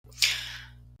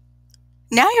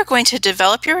Now you're going to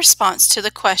develop your response to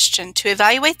the question to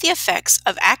evaluate the effects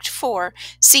of Act 4,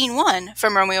 Scene 1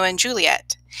 from Romeo and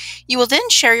Juliet. You will then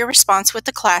share your response with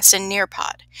the class in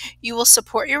Nearpod. You will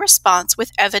support your response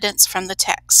with evidence from the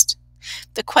text.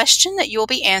 The question that you will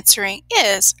be answering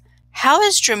is, how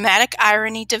is dramatic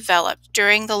irony developed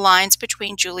during the lines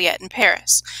between Juliet and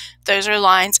Paris? Those are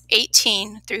lines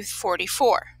 18 through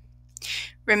 44.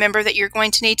 Remember that you're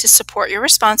going to need to support your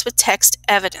response with text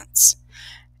evidence.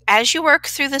 As you work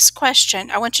through this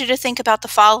question, I want you to think about the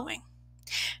following.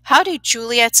 How do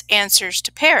Juliet's answers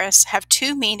to Paris have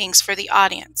two meanings for the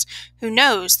audience who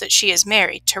knows that she is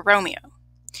married to Romeo?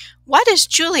 Why does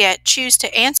Juliet choose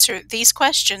to answer these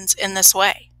questions in this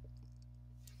way?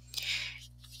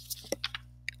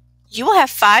 You will have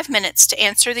 5 minutes to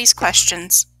answer these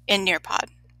questions in Nearpod.